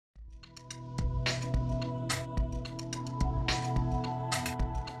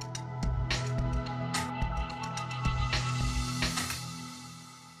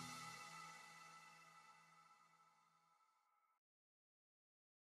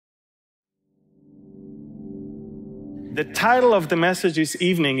The title of the message this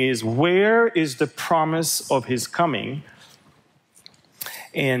evening is, Where is the Promise of His Coming?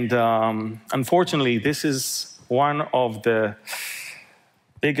 And unfortunately, this is one of the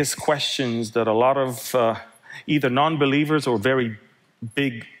biggest questions that a lot of either non-believers or very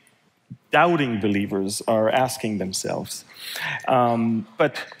big doubting believers are asking themselves.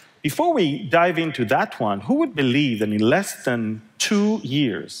 But before we dive into that one, who would believe that in less than 2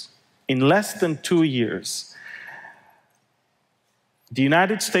 years, the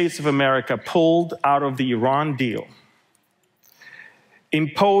United States of America pulled out of the Iran deal,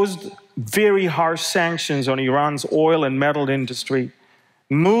 imposed very harsh sanctions on Iran's oil and metal industry,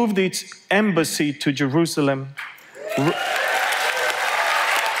 moved its embassy to Jerusalem,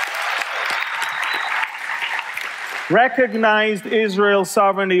 recognized Israel's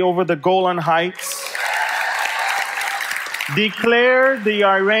sovereignty over the Golan Heights, declared the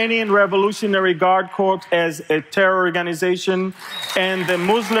Iranian Revolutionary Guard Corps as a terror organization and the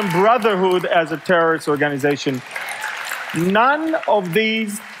Muslim Brotherhood as a terrorist organization. None of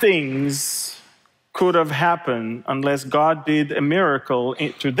these things could have happened unless God did a miracle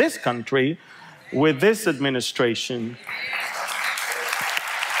to this country with this administration.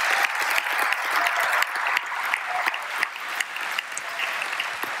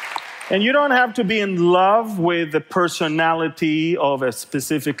 And you don't have to be in love with the personality of a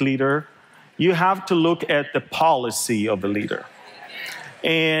specific leader. You have to look at the policy of a leader.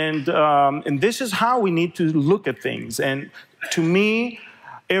 And this is how we need to look at things. And to me,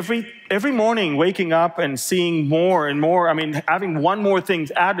 every morning waking up and seeing more and more, I mean, having one more thing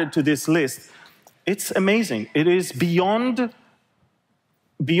added to this list, it's amazing. It is beyond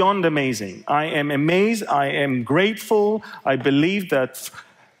amazing. I am amazed. I am grateful. I believe that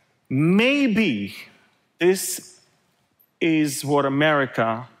maybe this is what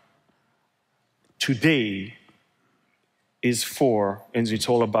America today is for, and it's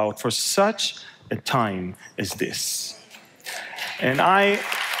all about, for such a time as this. And I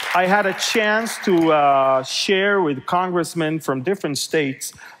had a chance to share with congressmen from different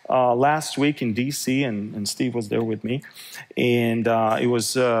states last week in D.C., and Steve was there with me. And it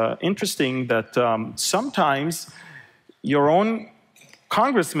was interesting that sometimes your own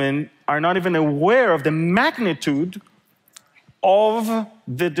congressmen are not even aware of the magnitude of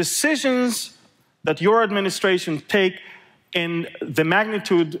the decisions that your administration take and the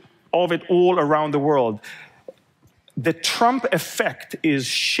magnitude of it all around the world. The Trump effect is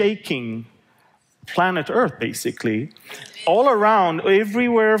shaking planet Earth, basically, all around,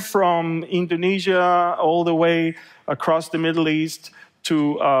 everywhere from Indonesia all the way across the Middle East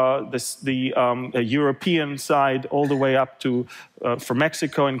to the European side, all the way up to from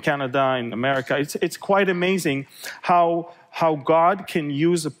Mexico and Canada and America. It's quite amazing how God can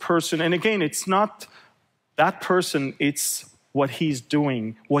use a person. And again, it's not that person, it's what he's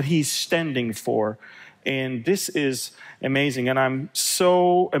doing, what he's standing for. And this is amazing, and I'm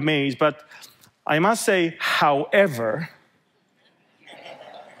so amazed. But I must say, however,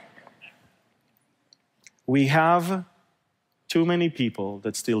 we have too many people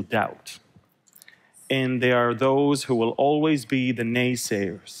that still doubt. And there are those who will always be the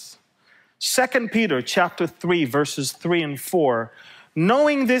naysayers. 2 Peter chapter 3, verses 3 and 4.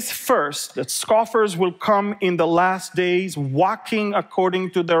 Knowing this first, that scoffers will come in the last days, walking according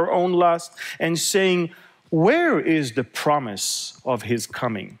to their own lust, and saying, where is the promise of his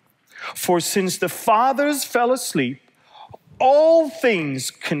coming? For since the fathers fell asleep, all things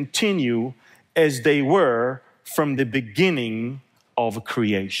continue as they were from the beginning of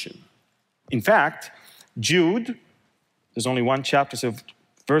creation. In fact, Jude, there's only one chapter, so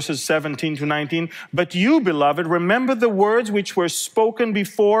verses 17 to 19. But you, beloved, remember the words which were spoken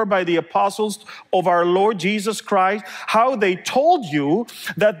before by the apostles of our Lord Jesus Christ, how they told you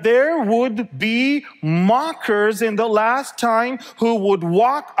that there would be mockers in the last time who would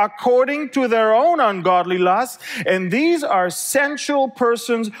walk according to their own ungodly lusts. And these are sensual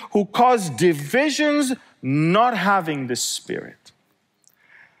persons who cause divisions, not having the Spirit.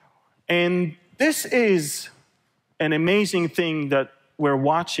 And this is an amazing thing that we're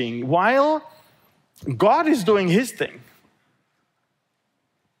watching. While God is doing his thing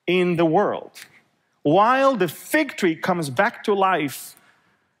in the world, while the fig tree comes back to life,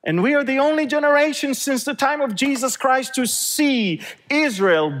 and we are the only generation since the time of Jesus Christ to see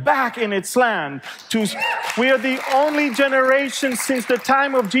Israel back in its land. We are the only generation since the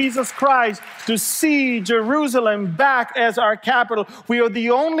time of Jesus Christ to see Jerusalem back as our capital. We are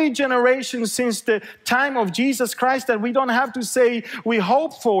the only generation since the time of Jesus Christ that we don't have to say we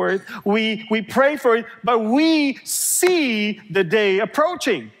hope for it, we pray for it, but we see the day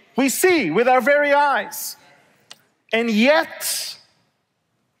approaching. We see with our very eyes. And yet,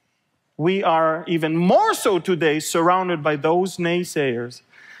 we are even more so today surrounded by those naysayers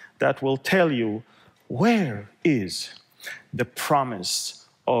that will tell you, where is the promise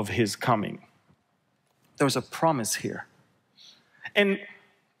of his coming? There's a promise here. And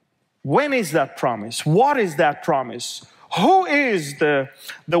when is that promise? What is that promise? Who is the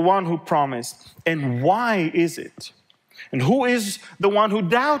one who promised? And why is it? And who is the one who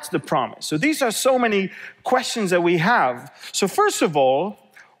doubts the promise? So these are so many questions that we have. So first of all,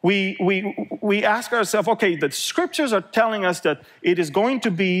 we ask ourselves, okay, the scriptures are telling us that it is going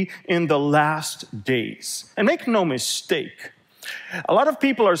to be in the last days. And make no mistake, a lot of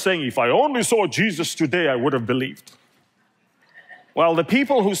people are saying, if I only saw Jesus today, I would have believed. Well, the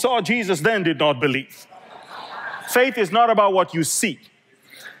people who saw Jesus then did not believe. Faith is not about what you see.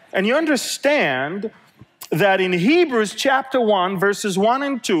 And you understand that in Hebrews chapter 1, verses 1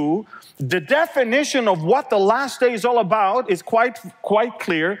 and 2, the definition of what the last day is all about is quite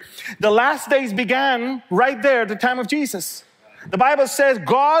clear. The last days began right there at the time of Jesus. The Bible says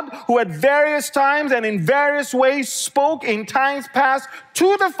God, who at various times and in various ways spoke in times past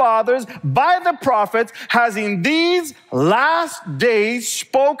to the fathers by the prophets, has in these last days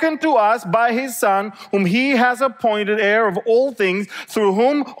spoken to us by his Son, whom he has appointed heir of all things, through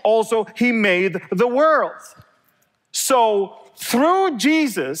whom also he made the world. So, through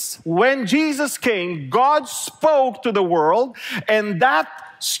Jesus, when Jesus came, God spoke to the world, and that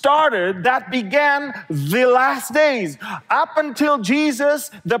began the last days. Up until Jesus,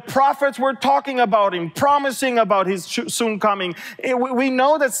 the prophets were talking about him, promising about his soon coming. We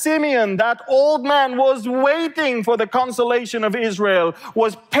know that Simeon, that old man, was waiting for the consolation of Israel,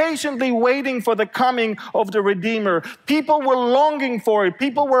 was patiently waiting for the coming of the Redeemer. People were longing for it.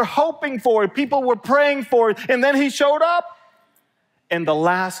 People were hoping for it. People were praying for it. And then he showed up. And the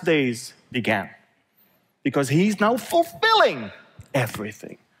last days began, because he's now fulfilling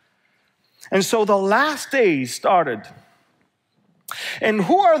everything. And so the last days started. And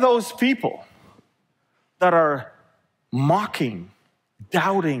who are those people that are mocking,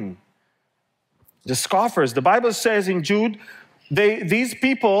 doubting, the scoffers? The Bible says in Jude, these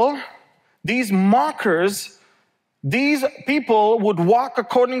people, these mockers, these people would walk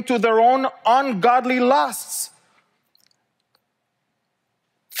according to their own ungodly lusts.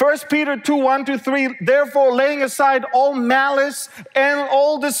 1 Peter 2, 1-3, therefore laying aside all malice and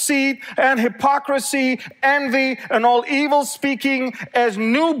all deceit and hypocrisy, envy and all evil speaking, as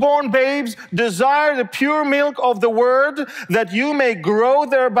newborn babes desire the pure milk of the word, that you may grow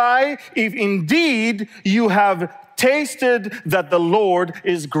thereby, if indeed you have tasted that the Lord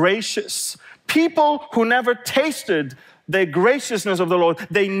is gracious. People who never tasted the graciousness of the Lord,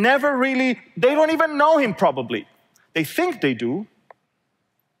 they don't even know him probably. They think they do.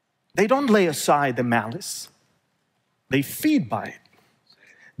 They don't lay aside the malice. They feed by it.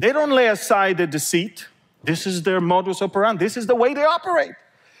 They don't lay aside the deceit. This is their modus operandi. This is the way they operate.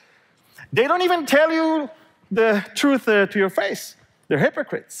 They don't even tell you the truth to your face. They're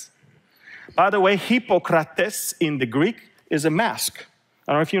hypocrites. By the way, Hippokrates in the Greek is a mask.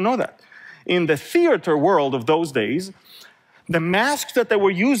 I don't know if you know that. In the theater world of those days, the mask that they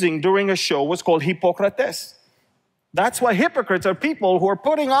were using during a show was called Hippokrates. That's why hypocrites are people who are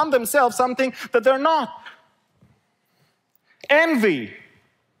putting on themselves something that they're not. Envy.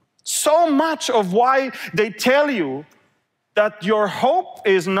 So much of why they tell you that your hope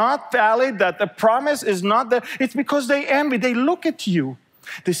is not valid, that the promise is not there, it's because they envy. They look at you.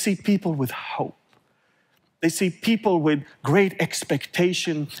 They see people with hope. They see people with great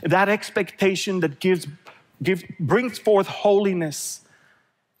expectation. That expectation that brings forth holiness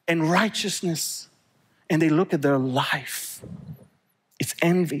and righteousness. And they look at their life. It's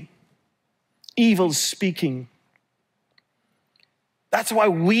envy, evil speaking. That's why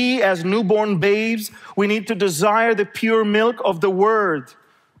we as newborn babes, we need to desire the pure milk of the word.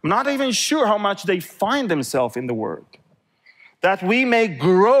 I'm not even sure how much they find themselves in the word. That we may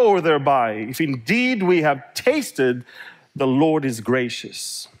grow thereby, if indeed we have tasted the Lord is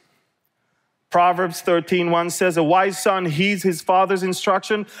gracious. Proverbs 13:1 says, a wise son heeds his father's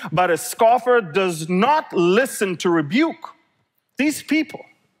instruction, but a scoffer does not listen to rebuke. These people,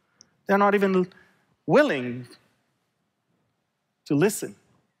 they're not even willing to listen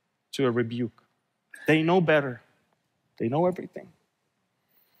to a rebuke. They know better. They know everything.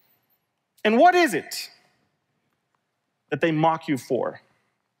 And what is it that they mock you for?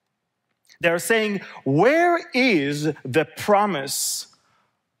 They're saying, where is the promise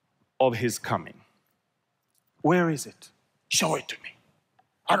of his coming? Where is it? Show it to me.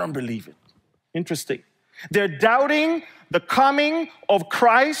 I don't believe it. Interesting. They're doubting the coming of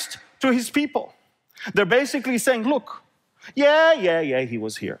Christ to his people. They're basically saying, look, yeah, he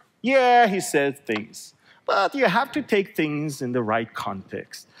was here. Yeah, he said things. But you have to take things in the right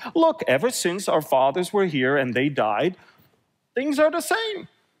context. Look, ever since our fathers were here and they died, things are the same.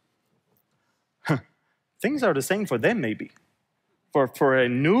 Things are the same for them, maybe. For a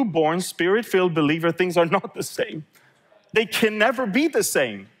newborn, spirit-filled believer, things are not the same. They can never be the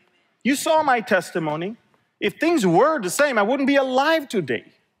same. You saw my testimony. If things were the same, I wouldn't be alive today.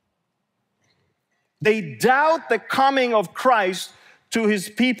 They doubt the coming of Christ to his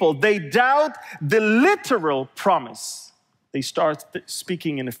people. They doubt the literal promise. They start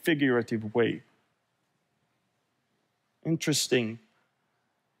speaking in a figurative way. Interesting.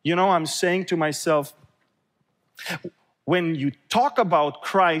 You know, I'm saying to myself, when you talk about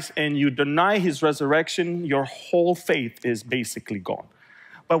Christ and you deny his resurrection, your whole faith is basically gone.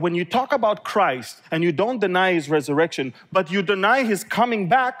 But when you talk about Christ and you don't deny his resurrection, but you deny his coming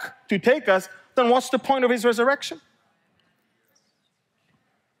back to take us, then what's the point of his resurrection?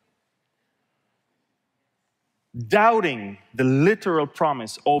 Doubting the literal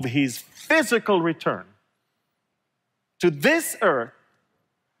promise of his physical return to this earth,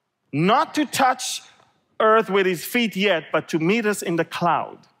 not to touch earth with his feet yet, but to meet us in the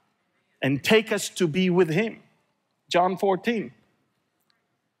cloud and take us to be with him. John 14.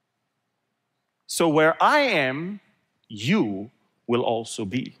 So where I am, you will also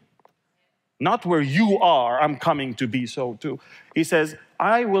be. Not where you are, I'm coming to be so too. He says,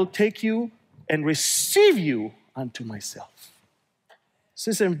 I will take you and receive you unto myself. This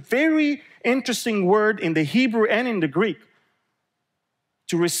is a very interesting word in the Hebrew and in the Greek.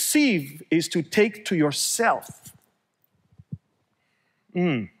 To receive is to take to yourself.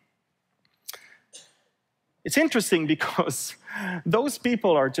 It's interesting because those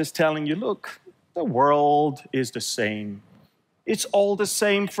people are just telling you, look, the world is the same. It's all the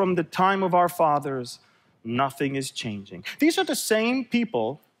same from the time of our fathers. Nothing is changing. These are the same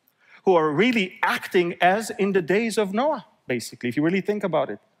people who are really acting as in the days of Noah, basically, if you really think about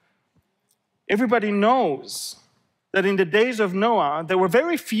it. Everybody knows that in the days of Noah, there were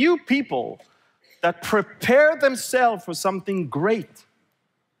very few people that prepared themselves for something great.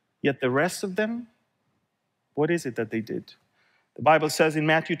 Yet the rest of them, what is it that they did? The Bible says in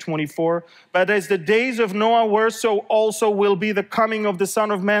Matthew 24, but as the days of Noah were, so also will be the coming of the Son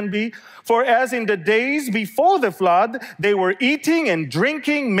of Man be. For as in the days before the flood, they were eating and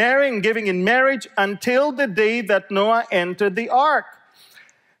drinking, marrying, and giving in marriage until the day that Noah entered the ark.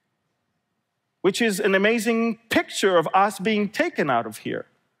 Which is an amazing picture of us being taken out of here.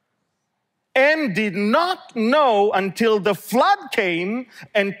 And did not know until the flood came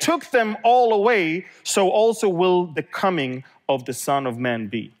and took them all away, so also will the coming of the Son of Man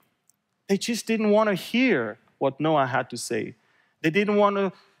be. They just didn't want to hear what Noah had to say. They didn't want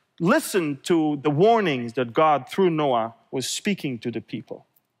to listen to the warnings that God, through Noah, was speaking to the people.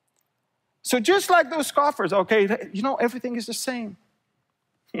 So just like those scoffers, okay, you know, everything is the same.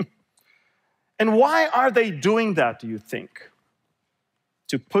 And why are they doing that, do you think?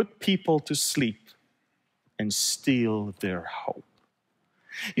 To put people to sleep and steal their hope.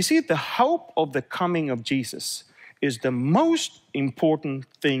 You see, the hope of the coming of Jesus is the most important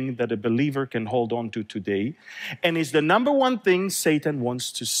thing that a believer can hold on to today, and is the number one thing Satan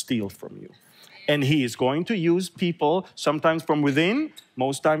wants to steal from you. And he is going to use people, sometimes from within,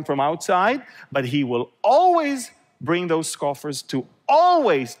 most time from outside, but he will always bring those scoffers to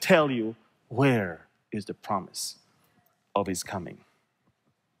always tell you, where is the promise of his coming?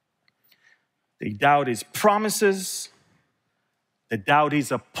 They doubt his promises. They doubt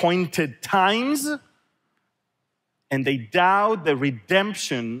his appointed times. And they doubt the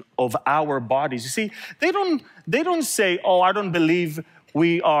redemption of our bodies. You see, they don't say, oh, I don't believe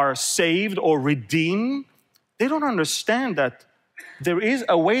we are saved or redeemed. They don't understand that there is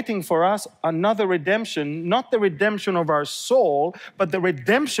awaiting for us another redemption, not the redemption of our soul, but the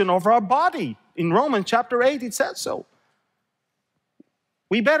redemption of our body. In Romans chapter 8, it says so.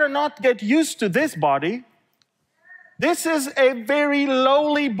 We better not get used to this body. This is a very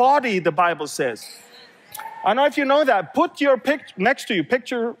lowly body, the Bible says. I don't know if you know that. Put your picture next to you.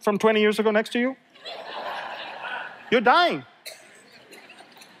 Picture from 20 years ago next to you. You're dying.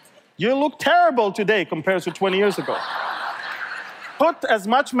 You look terrible today compared to 20 years ago. Put as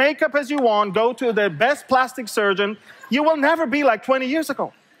much makeup as you want. Go to the best plastic surgeon. You will never be like 20 years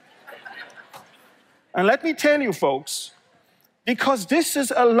ago. And let me tell you, folks, because this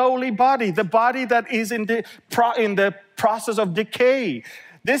is a lowly body, the body that is in the process of decay.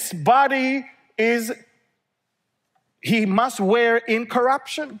 This body is, he must wear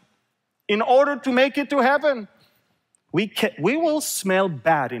incorruption in order to make it to heaven. We will smell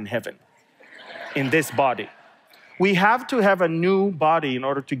bad in heaven. in this body. We have to have a new body in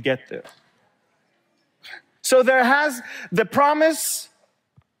order to get there. So there has the promise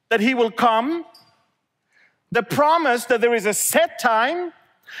that he will come, the promise that there is a set time,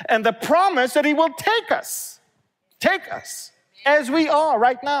 and the promise that he will take us as we are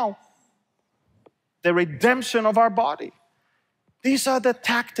right now. The redemption of our body. These are the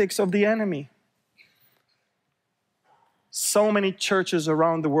tactics of the enemy. So many churches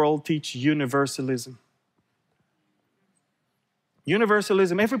around the world teach universalism.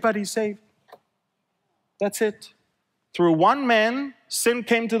 Universalism, everybody's saved. That's it. Through one man, sin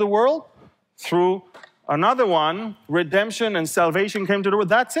came to the world. Through another one, redemption and salvation came to the world.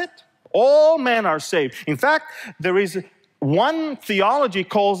 That's it. All men are saved. In fact, there is one theology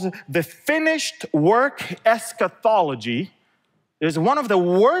called the finished work eschatology. It's one of the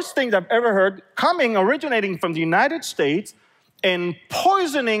worst things I've ever heard, originating from the United States and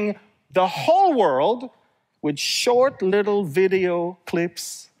poisoning the whole world with short little video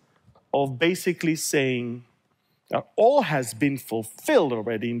clips of basically saying that all has been fulfilled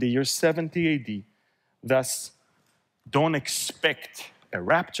already in the year 70 AD. Thus, don't expect a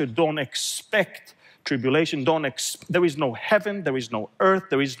rapture, don't expect tribulation, there is no heaven, there is no earth,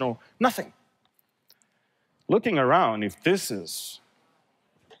 there is nothing. Looking around, if this is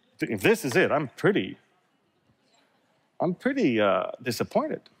it, I'm pretty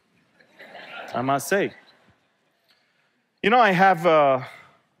disappointed, I must say. You know, I have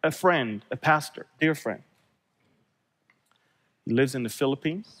a friend, a pastor, dear friend. He lives in the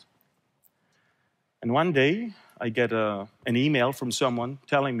Philippines. And one day, I get an email from someone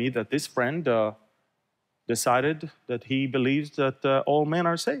telling me that this friend decided that he believes that all men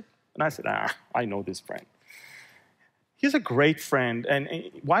are saved. And I said, I know this friend. He's a great friend,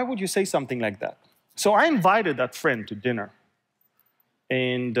 and why would you say something like that? So I invited that friend to dinner,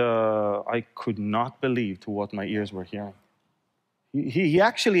 and I could not believe to what my ears were hearing. He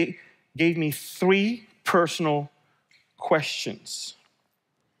actually gave me 3 personal questions.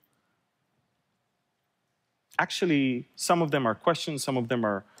 Actually, some of them are questions, some of them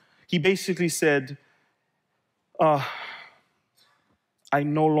are... He basically said, I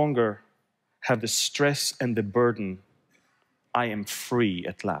no longer have the stress and the burden. I am free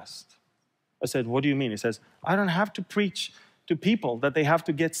at last. I said, what do you mean? He says, I don't have to preach to people that they have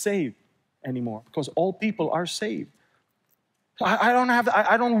to get saved anymore because all people are saved.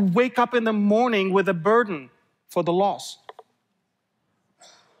 I don't wake up in the morning with a burden for the lost.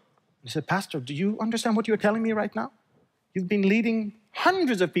 He said, Pastor, do you understand what you're telling me right now? You've been leading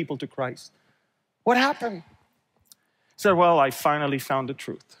hundreds of people to Christ. What happened? He said, well, I finally found the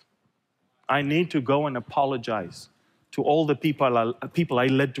truth. I need to go and apologize to all the people I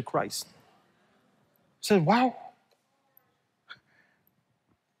led to Christ. I said, wow.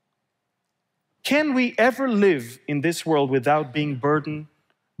 Can we ever live in this world without being burdened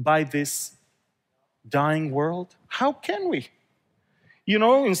by this dying world? How can we? You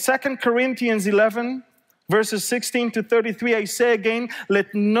know, in 2 Corinthians 11, verses 16 to 33, I say again,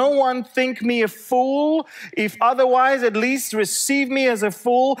 let no one think me a fool. If otherwise, at least receive me as a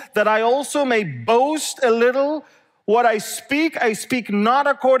fool, that I also may boast a little. What I speak not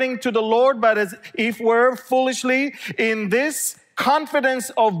according to the Lord, but as if were foolishly. In this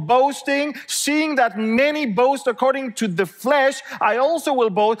confidence of boasting, seeing that many boast according to the flesh, I also will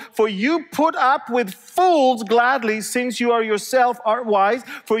boast. For you put up with fools gladly, since you are yourself are wise.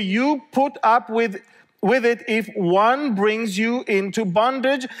 For you put up with it if one brings you into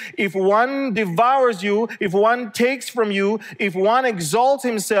bondage, if one devours you, if one takes from you, if one exalts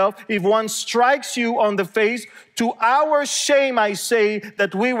himself, if one strikes you on the face. To our shame I say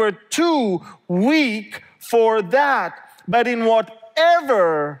that we were too weak for that. But in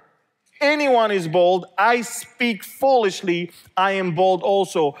whatever anyone is bold, I speak foolishly, I am bold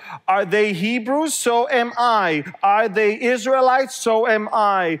also. Are they Hebrews? So am I. Are they Israelites? So am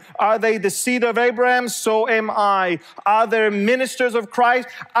I. Are they the seed of Abraham? So am I. Are they ministers of Christ?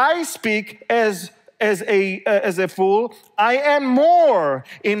 I speak as a fool. I am more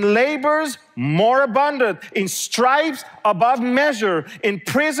in labors, more abundant, in stripes above measure, in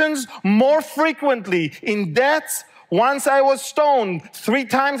prisons more frequently, in debts. Once I was stoned, 3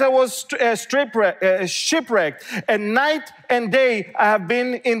 times I was shipwrecked, and night and day I have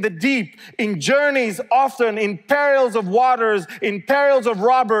been in the deep, in journeys often, in perils of waters, in perils of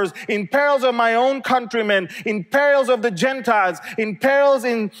robbers, in perils of my own countrymen, in perils of the Gentiles, in perils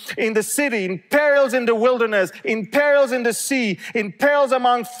in the city, in perils in the wilderness, in perils in the sea, in perils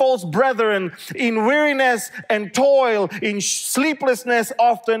among false brethren, in weariness and toil, in sleeplessness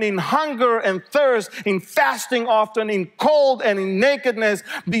often, in hunger and thirst, in fasting often, in cold and in nakedness,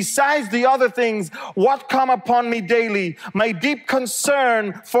 besides the other things, what come upon me daily, my deep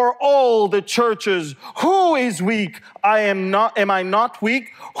concern for all the churches. Who is weak? Am I not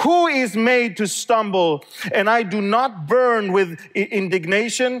weak? Who is made to stumble? And I do not burn with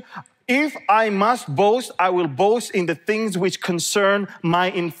indignation. If I must boast, I will boast in the things which concern my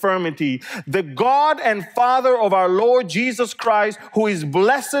infirmity. The God and Father of our Lord Jesus Christ, who is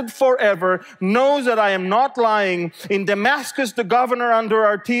blessed forever, knows that I am not lying. In Damascus, the governor under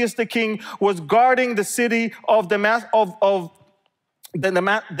Artius the king was guarding the city of the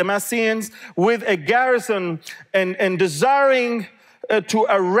Damascenes with a garrison and desiring to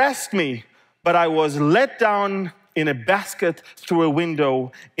arrest me. But I was let down in a basket through a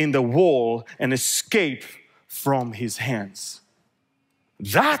window in the wall and escape from his hands.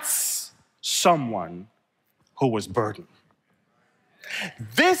 That's someone who was burdened.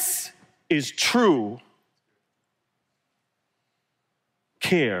 This is true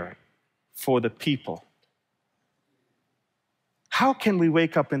care for the people. How can we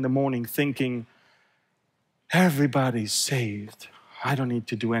wake up in the morning thinking, everybody's saved, I don't need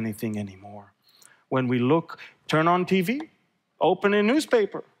to do anything anymore? When we look, turn on TV, open a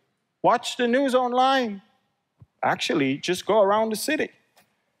newspaper, watch the news online. Actually, just go around the city.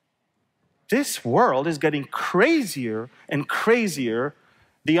 This world is getting crazier and crazier.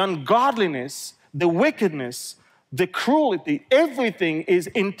 The ungodliness, the wickedness, the cruelty, everything is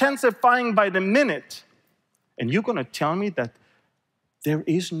intensifying by the minute. And you're going to tell me that there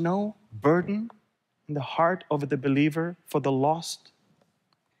is no burden in the heart of the believer for the lost?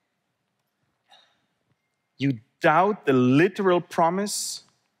 You doubt the literal promise?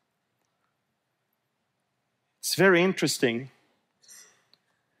 It's very interesting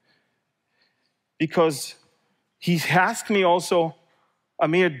because he asked me also,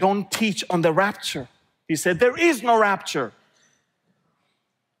 Amir, don't teach on the rapture. He said, there is no rapture.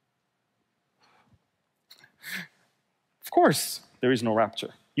 Of course, there is no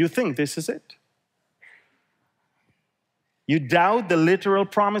rapture. You think this is it. You doubt the literal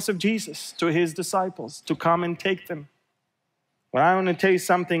promise of Jesus to his disciples to come and take them. Well, I want to tell you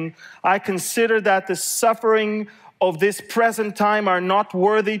something. I consider that the suffering of this present time are not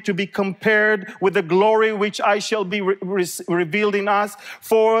worthy to be compared with the glory which I shall be revealed in us.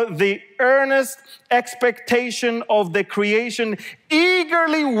 For the earnest expectation of the creation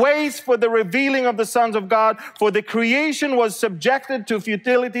eagerly waits for the revealing of the sons of God. For the creation was subjected to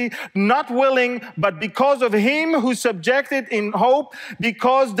futility, not willing, but because of him who subjected in hope,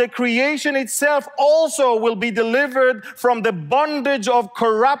 because the creation itself also will be delivered from the bondage of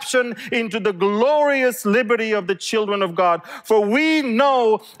corruption into the glorious liberty of the children of God. For we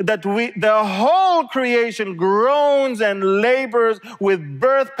know that the whole creation groans and labors with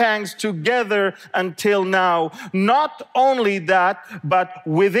birth pangs together until now. Not only that, but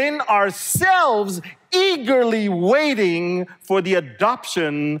within ourselves eagerly waiting for the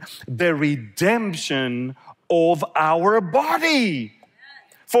adoption, the redemption of our body.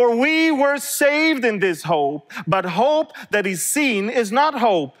 For we were saved in this hope, but hope that is seen is not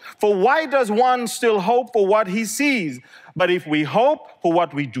hope. For why does one still hope for what he sees? But if we hope for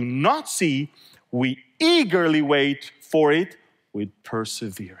what we do not see, we eagerly wait for it with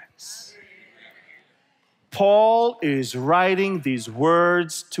perseverance. Paul is writing these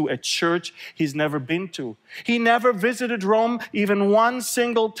words to a church he's never been to. He never visited Rome even one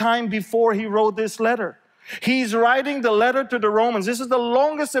single time before he wrote this letter. He's writing the letter to the Romans. This is the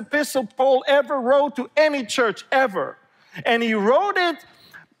longest epistle Paul ever wrote to any church ever. And he wrote it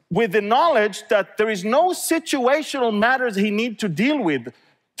with the knowledge that there is no situational matters he needs to deal with.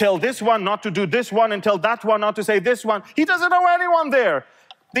 Tell this one not to do this one and tell that one not to say this one. He doesn't know anyone there.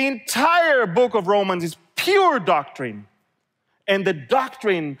 The entire book of Romans is pure doctrine. And the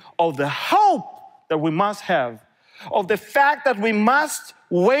doctrine of the hope that we must have, of the fact that we must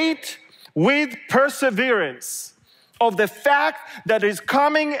wait with perseverance, of the fact that is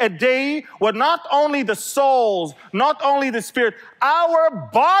coming a day where not only the souls, not only the spirit, our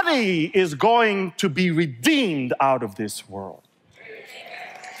body is going to be redeemed out of this world.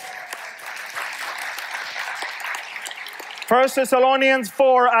 1 Thessalonians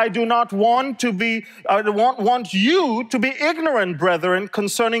 4, I do not want you to be ignorant, brethren,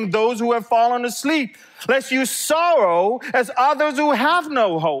 concerning those who have fallen asleep, lest you sorrow as others who have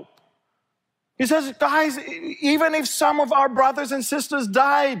no hope. He says, guys, even if some of our brothers and sisters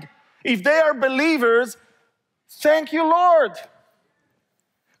died, if they are believers, thank you, Lord.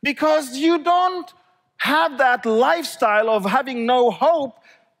 Because you don't have that lifestyle of having no hope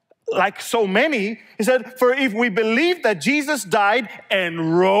like so many. He said, for if we believe that Jesus died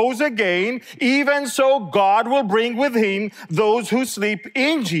and rose again, even so God will bring with him those who sleep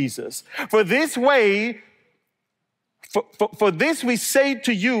in Jesus. For this we say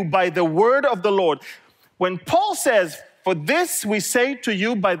to you by the word of the Lord. When Paul says, for this we say to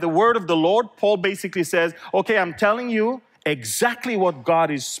you by the word of the Lord, Paul basically says, okay, I'm telling you exactly what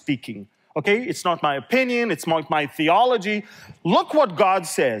God is speaking. Okay, it's not my opinion, it's not my theology. Look what God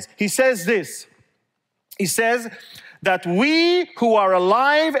says. He says this. He says that we who are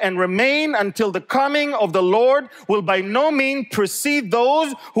alive and remain until the coming of the Lord will by no means precede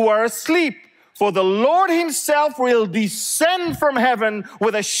those who are asleep. For the Lord himself will descend from heaven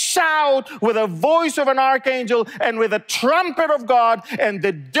with a shout, with a voice of an archangel, and with a trumpet of God, and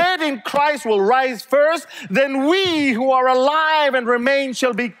the dead in Christ will rise first. Then we who are alive and remain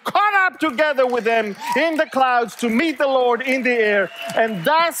shall be caught up together with them in the clouds to meet the Lord in the air. And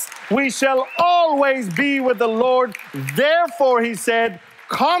thus we shall always be with the Lord. Therefore, he said,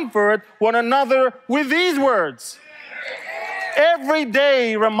 comfort one another with these words. Every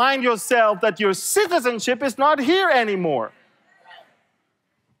day, remind yourself that your citizenship is not here anymore.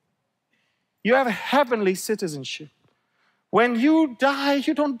 You have a heavenly citizenship. When you die,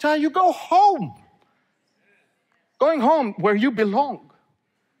 you don't die, you go home. Going home where you belong.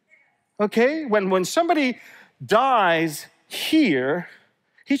 Okay? When somebody dies here,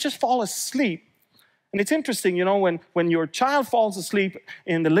 he just falls asleep. And it's interesting, you know, when your child falls asleep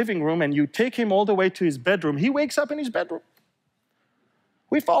in the living room and you take him all the way to his bedroom, he wakes up in his bedroom.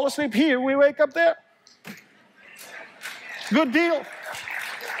 We fall asleep here, we wake up there. Good deal.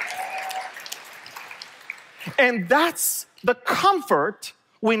 And that's the comfort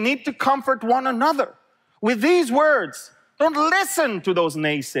we need to comfort one another with these words. Don't listen to those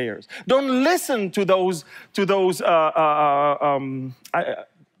naysayers. Don't listen to those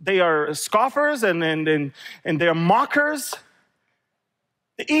they are scoffers and they are mockers.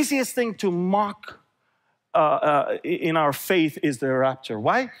 The easiest thing to mock in our faith is the rapture.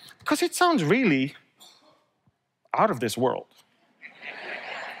 Why? Because it sounds really out of this world.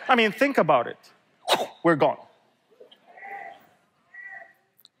 I mean, think about it. We're gone.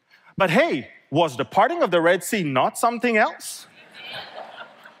 But hey, was the parting of the Red Sea not something else?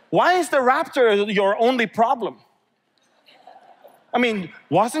 Why is the rapture your only problem? I mean,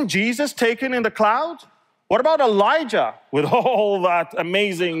 wasn't Jesus taken in the cloud? What about Elijah with all that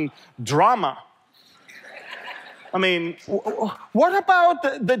amazing drama? I mean, what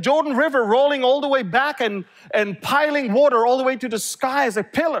about the Jordan River rolling all the way back and piling water all the way to the sky as a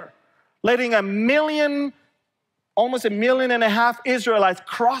pillar, letting almost 1.5 million Israelites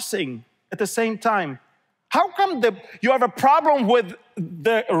crossing at the same time? How come you have a problem with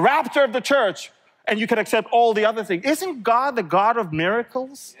the rapture of the church and you can accept all the other things? Isn't God the God of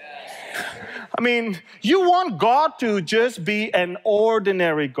miracles? Yes. I mean, you want God to just be an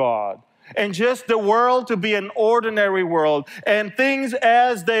ordinary God. And just the world to be an ordinary world. And things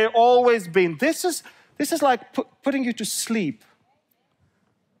as they've always been. This is like putting you to sleep.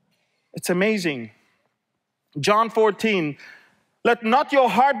 It's amazing. John 14. Let not your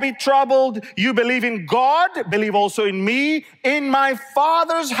heart be troubled. You believe in God, believe also in me. In my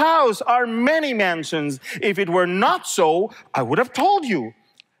Father's house are many mansions. If it were not so, I would have told you.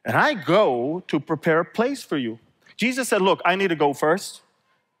 And I go to prepare a place for you. Jesus said, look, I need to go first.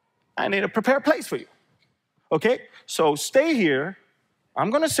 I need to prepare a place for you. Okay? So stay here. I'm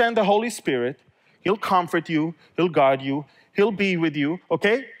going to send the Holy Spirit. He'll comfort you. He'll guide you. He'll be with you.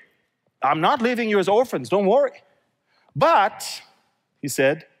 Okay? I'm not leaving you as orphans. Don't worry. But, he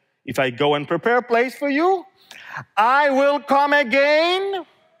said, if I go and prepare a place for you, I will come again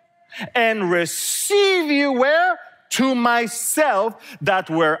and receive you where? To myself, that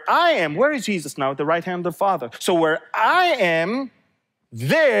where I am. Where is Jesus now? At the right hand of the Father. So where I am,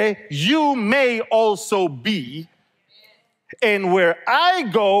 there you may also be. And where I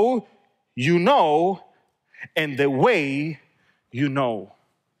go, you know, and the way you know.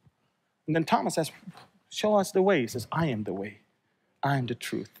 And then Thomas says, show us the way. He says, I am the way. I am the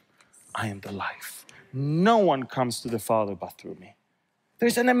truth. I am the life. No one comes to the Father but through me.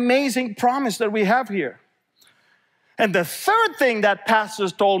 There's an amazing promise that we have here. And the third thing that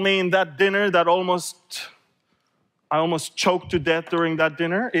pastors told me in that dinner that almost I almost choked to death during that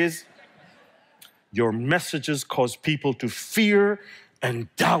dinner is, your messages cause people to fear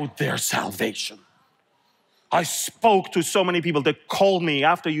and doubt their salvation. I spoke to so many people that called me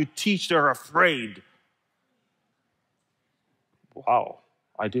after you teach, they're afraid. Wow,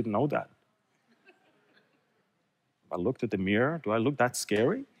 I didn't know that. I looked at the mirror. Do I look that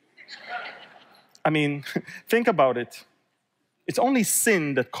scary? I mean, think about it. It's only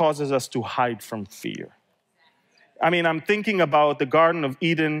sin that causes us to hide from fear. I mean, I'm thinking about the Garden of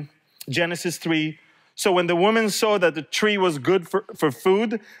Eden, Genesis 3. So when the woman saw that the tree was good for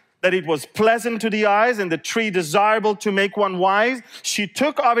food, that it was pleasant to the eyes and the tree desirable to make one wise, she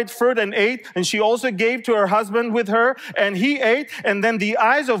took of its fruit and ate, and she also gave to her husband with her, and he ate. And then the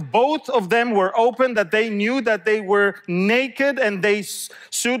eyes of both of them were opened, that they knew that they were naked, and they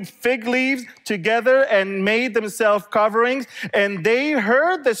sewed fig leaves together and made themselves coverings. And they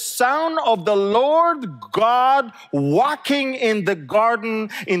heard the sound of the Lord God walking in the garden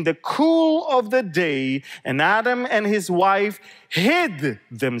in the cool of the day, and Adam and his wife hid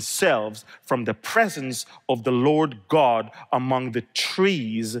themselves from the presence of the Lord God among the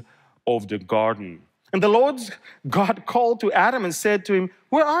trees of the garden. And the Lord God called to Adam and said to him,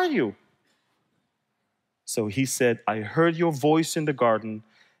 where are you? So he said, I heard your voice in the garden,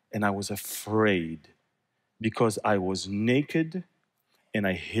 and I was afraid because I was naked and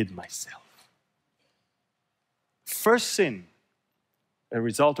I hid myself. First sin, a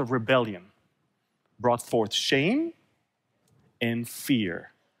result of rebellion, brought forth shame and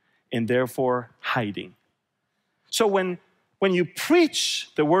fear, and therefore hiding. So when you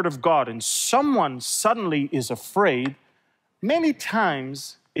preach the word of God and someone suddenly is afraid, many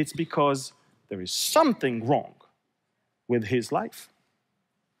times it's because there is something wrong with his life.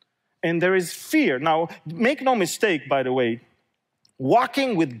 And there is fear. Now, make no mistake, by the way,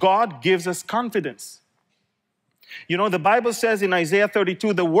 walking with God gives us confidence. You know, the Bible says in Isaiah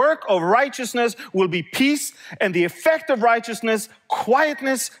 32, the work of righteousness will be peace, and the effect of righteousness,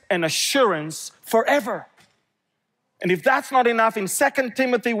 quietness and assurance forever. And if that's not enough, in 2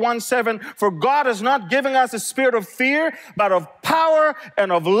 Timothy 1:7, for God has not given us a spirit of fear, but of power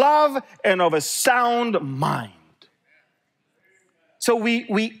and of love and of a sound mind. So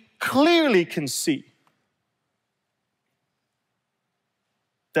we clearly can see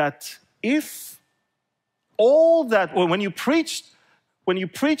that if all that, when you preach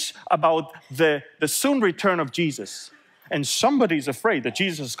about the soon return of Jesus, and somebody's afraid that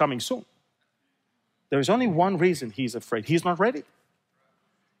Jesus is coming soon, there is only one reason he's afraid. He's not ready.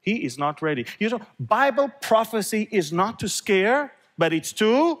 He is not ready. You know, Bible prophecy is not to scare, but it's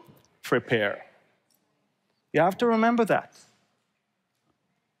to prepare. You have to remember that.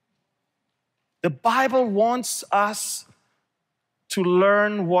 The Bible wants us to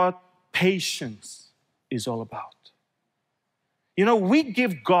learn what patience is all about. You know, we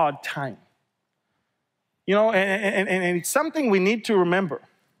give God time. You know, and it's something we need to remember.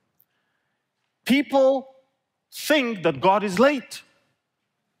 People think that God is late.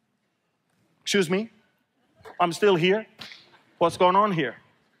 Excuse me, I'm still here. What's going on here?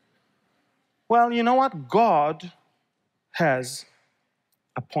 Well, you know what? God has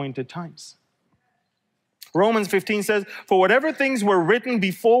appointed times. Romans 15 says, for whatever things were written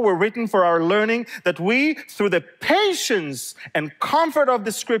before were written for our learning, that we, through the patience and comfort of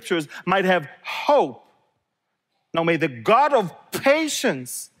the scriptures, might have hope. Now may the God of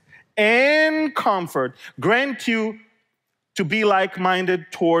patience and comfort grant you to be like-minded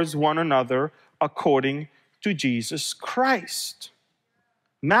towards one another according to Jesus Christ.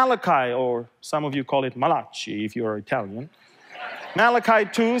 Malachi, or some of you call it Malachi if you're Italian. Malachi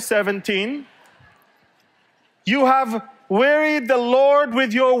 2:17. You have wearied the Lord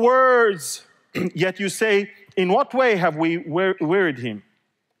with your words, yet you say, in what way have we wearied him?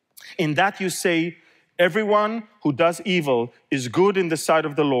 In that you say, everyone who does evil is good in the sight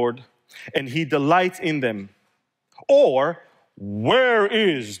of the Lord, and he delights in them. Or, where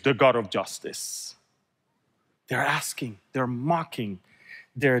is the God of justice? They're asking, they're mocking,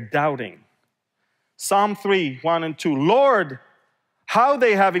 they're doubting. Psalm 3:1 and 2. Lord, how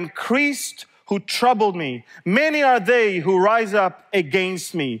they have increased who troubled me. Many are they who rise up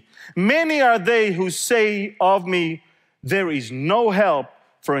against me. Many are they who say of me, there is no help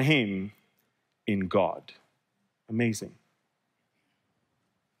for him in God. Amazing.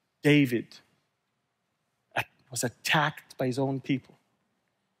 David was attacked by his own people.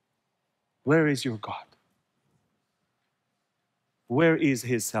 Where is your God? Where is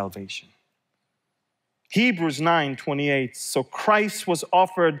his salvation? Hebrews 9:28, so Christ was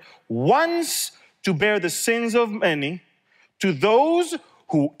offered once to bear the sins of many. To those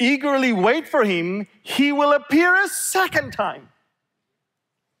who eagerly wait for him, he will appear a second time.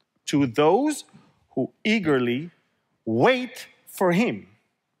 To those who eagerly wait for him.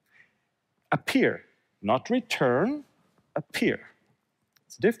 Appear, not return, appear.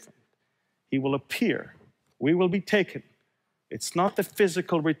 It's different. He will appear. We will be taken. It's not the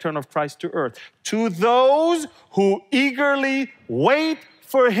physical return of Christ to earth. To those who eagerly wait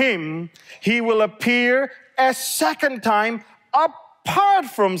for him, he will appear a second time apart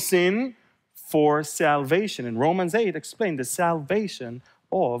from sin for salvation. And Romans 8 explained the salvation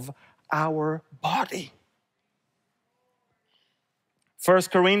of our body. 1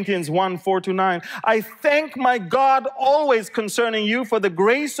 Corinthians 1, 4-9. I thank my God always concerning you for the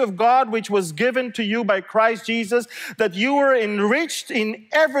grace of God which was given to you by Christ Jesus, that you were enriched in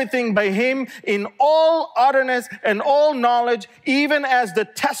everything by him, in all utterance and all knowledge, even as the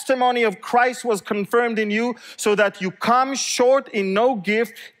testimony of Christ was confirmed in you, so that you come short in no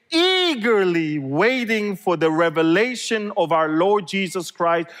gift, eagerly waiting for the revelation of our Lord Jesus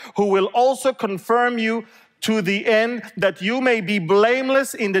Christ, who will also confirm you to the end, that you may be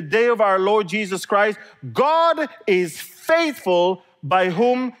blameless in the day of our Lord Jesus Christ. God is faithful, by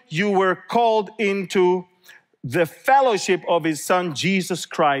whom you were called into the fellowship of his Son, Jesus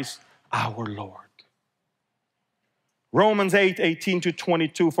Christ, our Lord. Romans 8,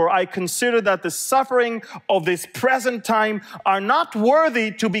 18-22, for I consider that the suffering of this present time are not worthy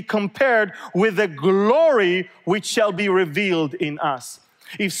to be compared with the glory which shall be revealed in us.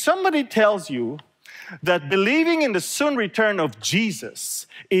 If somebody tells you that believing in the soon return of Jesus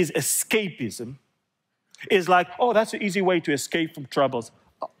is escapism, is like, oh, that's an easy way to escape from troubles.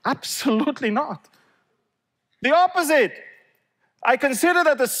 Absolutely not. The opposite. I consider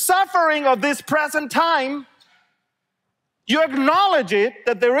that the suffering of this present time, you acknowledge it,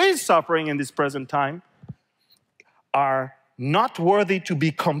 that there is suffering in this present time, are not worthy to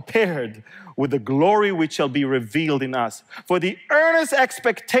be compared with the glory which shall be revealed in us. For the earnest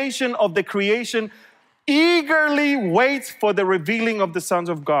expectation of the creation eagerly waits for the revealing of the sons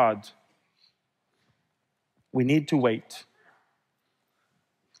of God. We need to wait.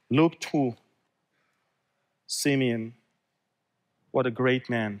 Luke 2, Simeon, what a great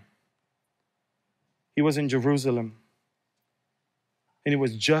man. He was in Jerusalem, and he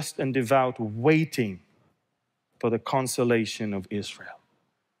was just and devout, waiting for the consolation of Israel.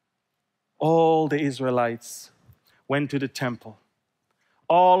 All the Israelites went to the temple.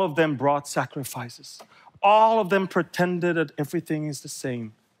 All of them brought sacrifices. All of them pretended that everything is the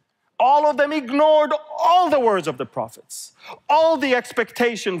same. All of them ignored all the words of the prophets, all the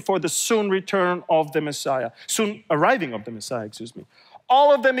expectation for the soon return of the Messiah, soon arriving of the Messiah, excuse me.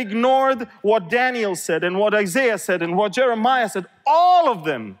 All of them ignored what Daniel said and what Isaiah said and what Jeremiah said. All of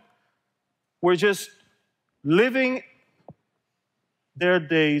them were just living their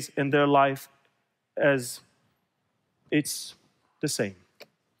days and their life as it's the same.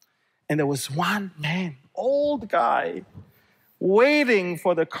 And there was one man, old guy, waiting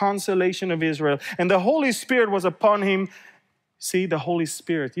for the consolation of Israel. And the Holy Spirit was upon him. See, the Holy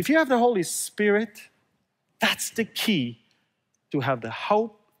Spirit. If you have the Holy Spirit, that's the key to have the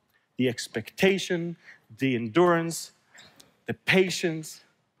hope, the expectation, the endurance, the patience,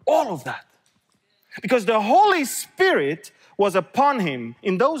 all of that. Because the Holy Spirit was upon him.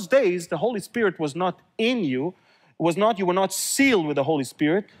 In those days, the Holy Spirit was not in you. You were not sealed with the Holy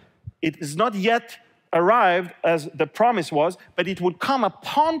Spirit. It is not yet arrived as the promise was, but it would come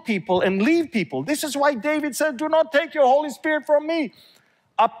upon people and leave people. This is why David said, do not take your Holy Spirit from me.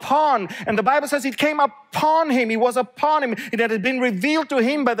 Upon, and the Bible says it came upon him, he was upon him. It had been revealed to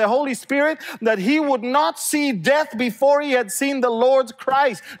him by the Holy Spirit that he would not see death before he had seen the Lord's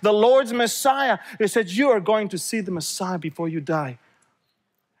Christ, the Lord's Messiah. He said, you are going to see the Messiah before you die.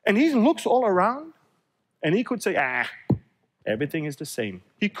 And he looks all around and he could say, everything is the same.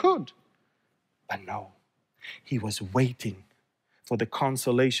 He could. But no, he was waiting for the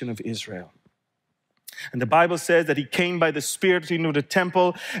consolation of Israel. And the Bible says that he came by the Spirit into the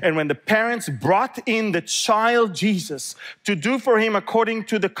temple. And when the parents brought in the child Jesus to do for him according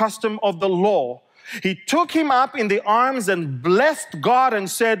to the custom of the law, he took him up in the arms and blessed God and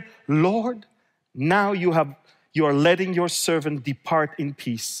said, Lord, now you are letting your servant depart in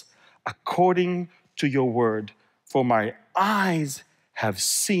peace according to your word. For my eyes have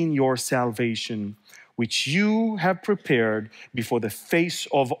seen your salvation, which you have prepared before the face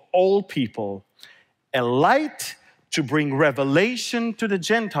of all people, a light to bring revelation to the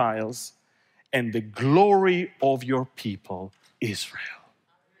Gentiles and the glory of your people, Israel.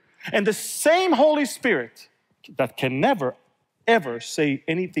 And the same Holy Spirit that can never, ever say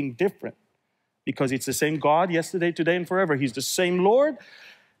anything different because it's the same God yesterday, today, and forever. He's the same Lord.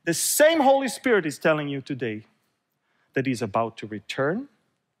 The same Holy Spirit is telling you today that he's about to return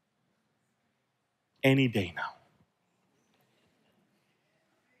any day now.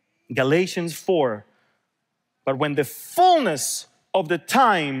 Galatians 4, but when the fullness of the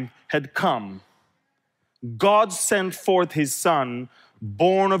time had come, God sent forth his Son,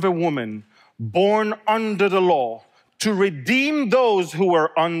 born of a woman, born under the law, to redeem those who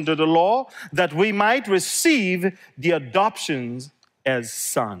were under the law, that we might receive the adoptions as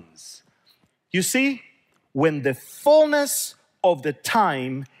sons. You see, when the fullness of the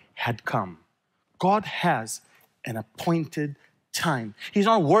time had come, God has an appointed time. He's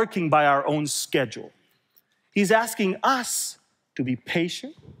not working by our own schedule. He's asking us to be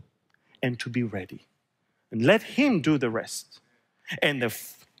patient and to be ready. And let him do the rest. And the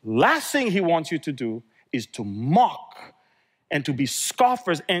last thing he wants you to do is to mock and to be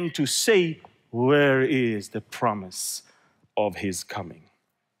scoffers and to say, where is the promise of his coming?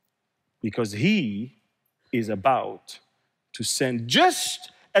 Because he is about to send,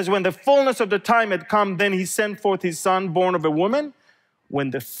 just as when the fullness of the time had come, then he sent forth his Son, born of a woman.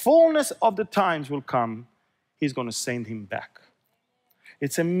 When the fullness of the times will come, he's going to send him back.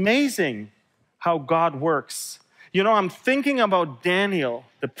 It's amazing how God works. You know, I'm thinking about Daniel,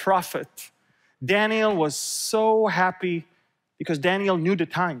 the prophet. Daniel was so happy because Daniel knew the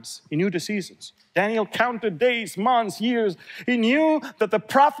times. He knew the seasons. Daniel counted days, months, years. He knew that the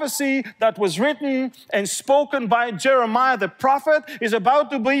prophecy that was written and spoken by Jeremiah the prophet is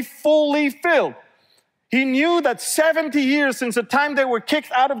about to be fully filled. He knew that 70 years since the time they were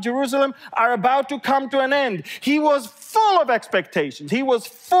kicked out of Jerusalem are about to come to an end. He was full of expectations. He was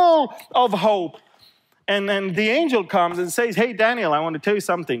full of hope. And then the angel comes and says, hey, Daniel, I want to tell you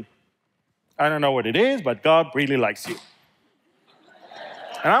something. I don't know what it is, but God really likes you.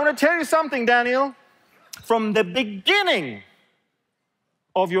 And I want to tell you something, Daniel. From the beginning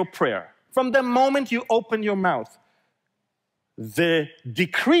of your prayer, from the moment you open your mouth, the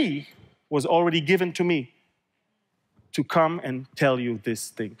decree was already given to me to come and tell you this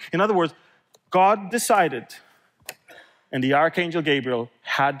thing. In other words, God decided, and the Archangel Gabriel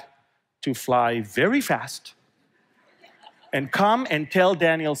had to fly very fast and come and tell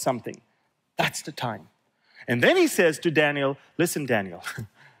Daniel something. That's the time. And then he says to Daniel, listen, Daniel,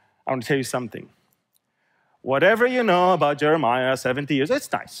 I want to tell you something. Whatever you know about Jeremiah, 70 years,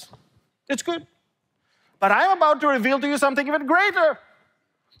 it's nice. It's good. But I'm about to reveal to you something even greater.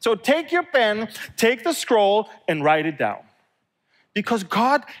 So take your pen, take the scroll, and write it down. Because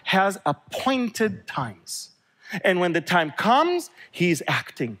God has appointed times. And when the time comes, he's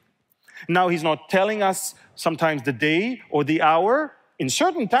acting. Now, he's not telling us sometimes the day or the hour. In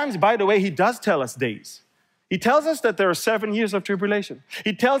certain times, by the way, he does tell us days. He tells us that there are 7 years of tribulation.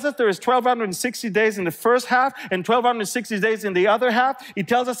 He tells us there is 1,260 days in the first half and 1,260 days in the other half. He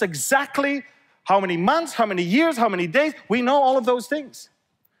tells us exactly how many months, how many years, how many days. We know all of those things.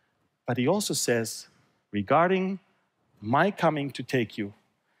 But he also says, regarding my coming to take you,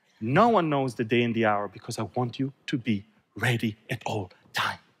 no one knows the day and the hour because I want you to be ready at all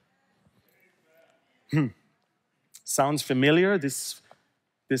times. Sounds familiar, this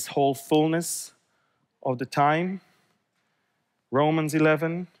whole fullness of the time. Romans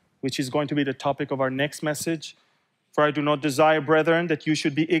 11, which is going to be the topic of our next message. For I do not desire, brethren, that you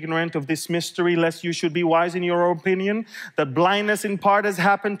should be ignorant of this mystery, lest you should be wise in your opinion, that blindness in part has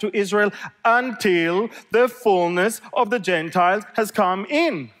happened to Israel until the fullness of the Gentiles has come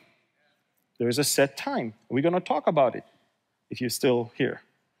in. There is a set time. We're going to talk about it, if you're still here.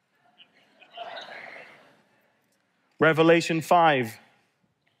 Revelation 5,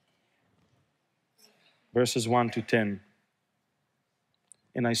 verses 1 to 10.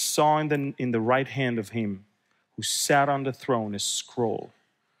 And I saw in the right hand of him who sat on the throne a scroll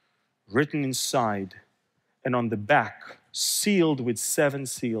written inside and on the back, sealed with 7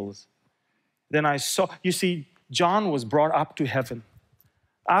 seals. Then I saw, you see, John was brought up to heaven.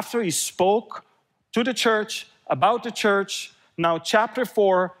 After he spoke to the church, about the church, now chapter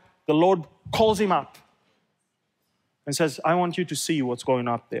 4, the Lord calls him up and says, I want you to see what's going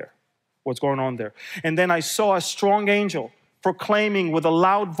on there. And then I saw a strong angel proclaiming with a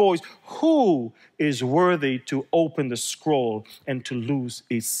loud voice, who is worthy to open the scroll and to loose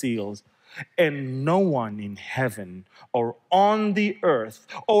its seals? And no one in heaven or on the earth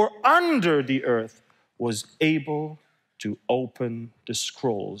or under the earth was able to open the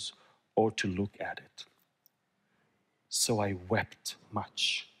scrolls or to look at it. So I wept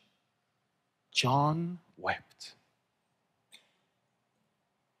much. John wept.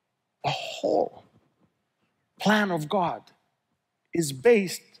 The whole plan of God is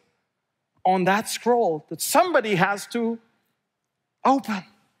based on that scroll that somebody has to open.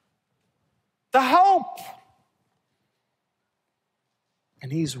 The hope.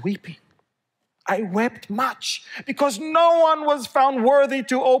 And he's weeping. I wept much because no one was found worthy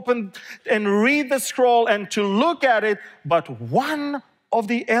to open and read the scroll and to look at it. But one of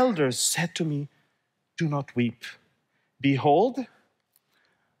the elders said to me, do not weep. Behold,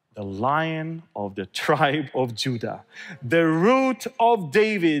 the Lion of the tribe of Judah, the root of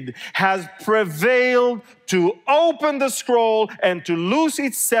David, has prevailed to open the scroll and to loose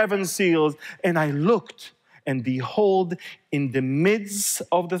its 7 seals. And I looked, and behold, in the midst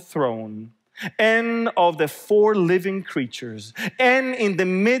of the throne and of the 4 living creatures, and in the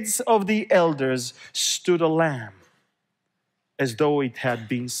midst of the elders, stood a lamb, as though it had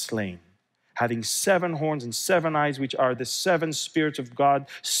been slain, having 7 horns and 7 eyes, which are the 7 spirits of God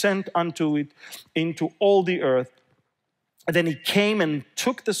sent unto it into all the earth. And then he came and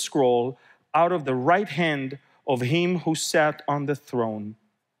took the scroll out of the right hand of him who sat on the throne.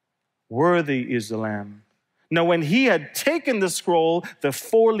 Worthy is the Lamb. Now when he had taken the scroll, the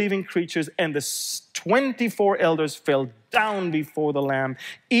 4 living creatures and the 24 elders fell down before the Lamb,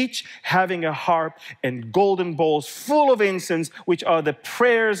 each having a harp and golden bowls full of incense, which are the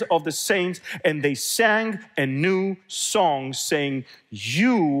prayers of the saints. And they sang a new song, saying,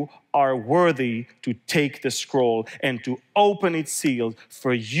 you are worthy to take the scroll and to open its seals,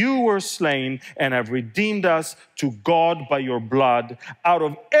 for you were slain and have redeemed us to God by your blood out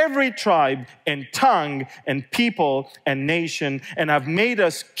of every tribe and tongue and people and nation, and have made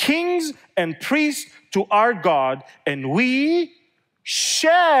us kings and priests to our God, and we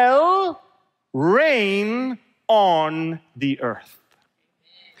shall reign on the earth.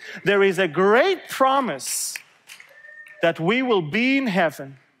 There is a great promise that we will be in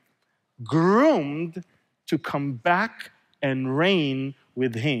heaven, groomed to come back and reign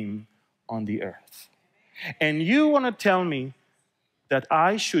with him on the earth. And you want to tell me that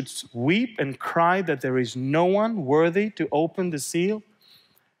I should weep and cry that there is no one worthy to open the seal?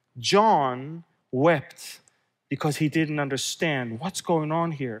 John wept because he didn't understand what's going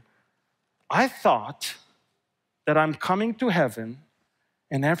on here. I thought that I'm coming to heaven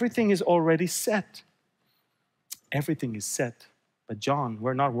and everything is already set. Everything is set. But John,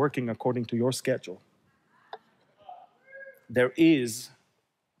 we're not working according to your schedule. There is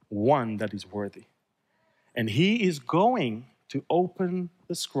one that is worthy. And he is going to open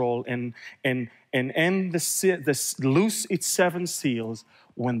the scroll and end loose its 7 seals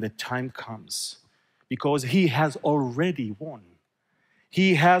when the time comes. Because he has already won.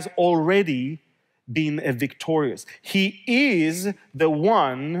 He has already been victorious. He is the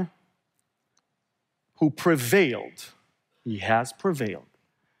one who prevailed. He has prevailed.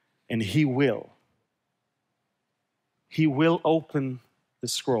 And he will. He will open the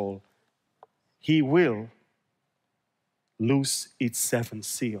scroll. He will loose its 7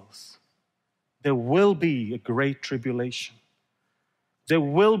 seals. There will be a great tribulation. There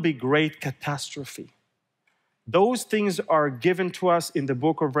will be great catastrophe. Those things are given to us in the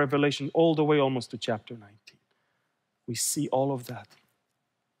book of Revelation all the way almost to chapter 19. We see all of that.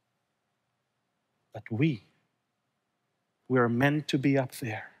 But we are meant to be up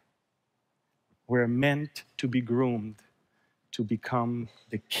there. We're meant to be groomed to become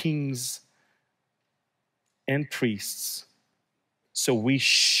the kings and priests. So we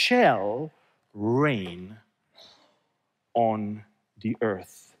shall reign on the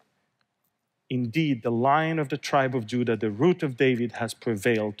earth. Indeed, the Lion of the tribe of Judah, the root of David, has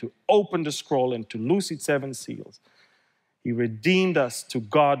prevailed to open the scroll and to loose its 7 seals. He redeemed us to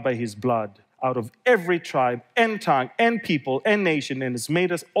God by his blood out of every tribe and tongue and people and nation, and has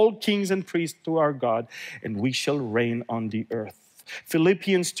made us all kings and priests to our God, and we shall reign on the earth.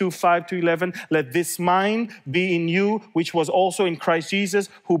 Philippians 2:5-11, let this mind be in you, which was also in Christ Jesus,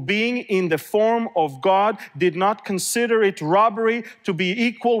 who being in the form of God, did not consider it robbery to be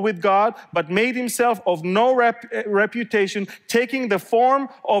equal with God, but made himself of no reputation, taking the form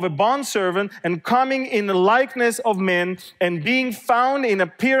of a bondservant and coming in the likeness of men, and being found in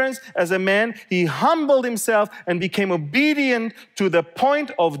appearance as a man, he humbled himself and became obedient to the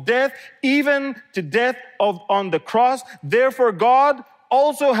point of death, even to death on the cross. Therefore God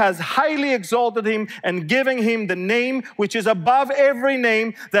also has highly exalted him and given him the name which is above every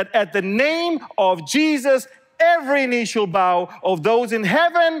name, that at the name of Jesus every knee shall bow, of those in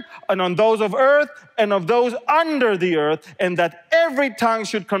heaven and on those of earth and of those under the earth, and that every tongue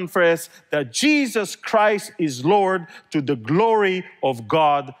should confess that Jesus Christ is Lord, to the glory of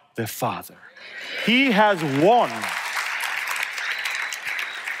God the Father. He has won.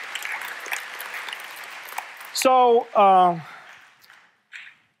 So,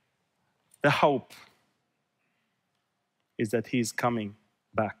 The hope is that he's coming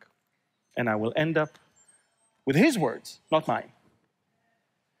back. And I will end up with his words, not mine.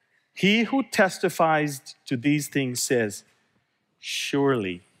 He who testifies to these things says,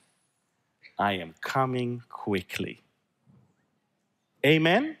 surely I am coming quickly.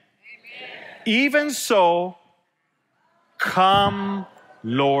 Amen? Amen. Even so, come,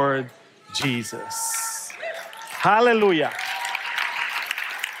 Lord Jesus. Hallelujah.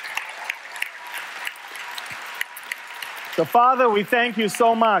 So, Father, we thank you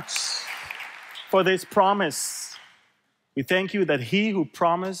so much for this promise. We thank you that he who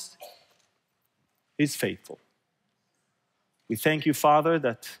promised is faithful. We thank you, Father,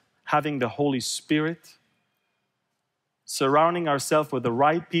 that having the Holy Spirit, surrounding ourselves with the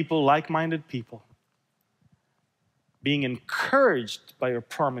right people, like-minded people, being encouraged by your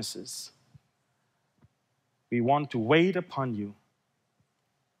promises, we want to wait upon you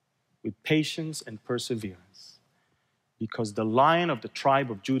with patience and perseverance, because the Lion of the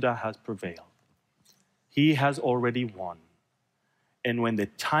tribe of Judah has prevailed. He has already won. And when the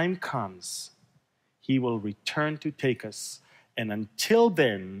time comes, he will return to take us. And until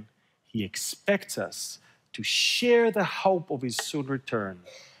then, he expects us to share the hope of his soon return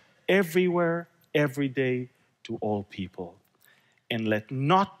everywhere, every day, to all people. And let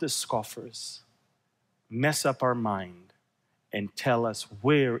not the scoffers mess up our mind and tell us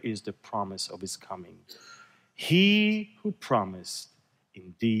where is the promise of his coming. He who promised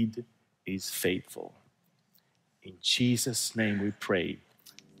indeed is faithful. In Jesus' name we pray.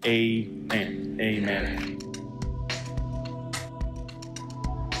 Amen. Amen.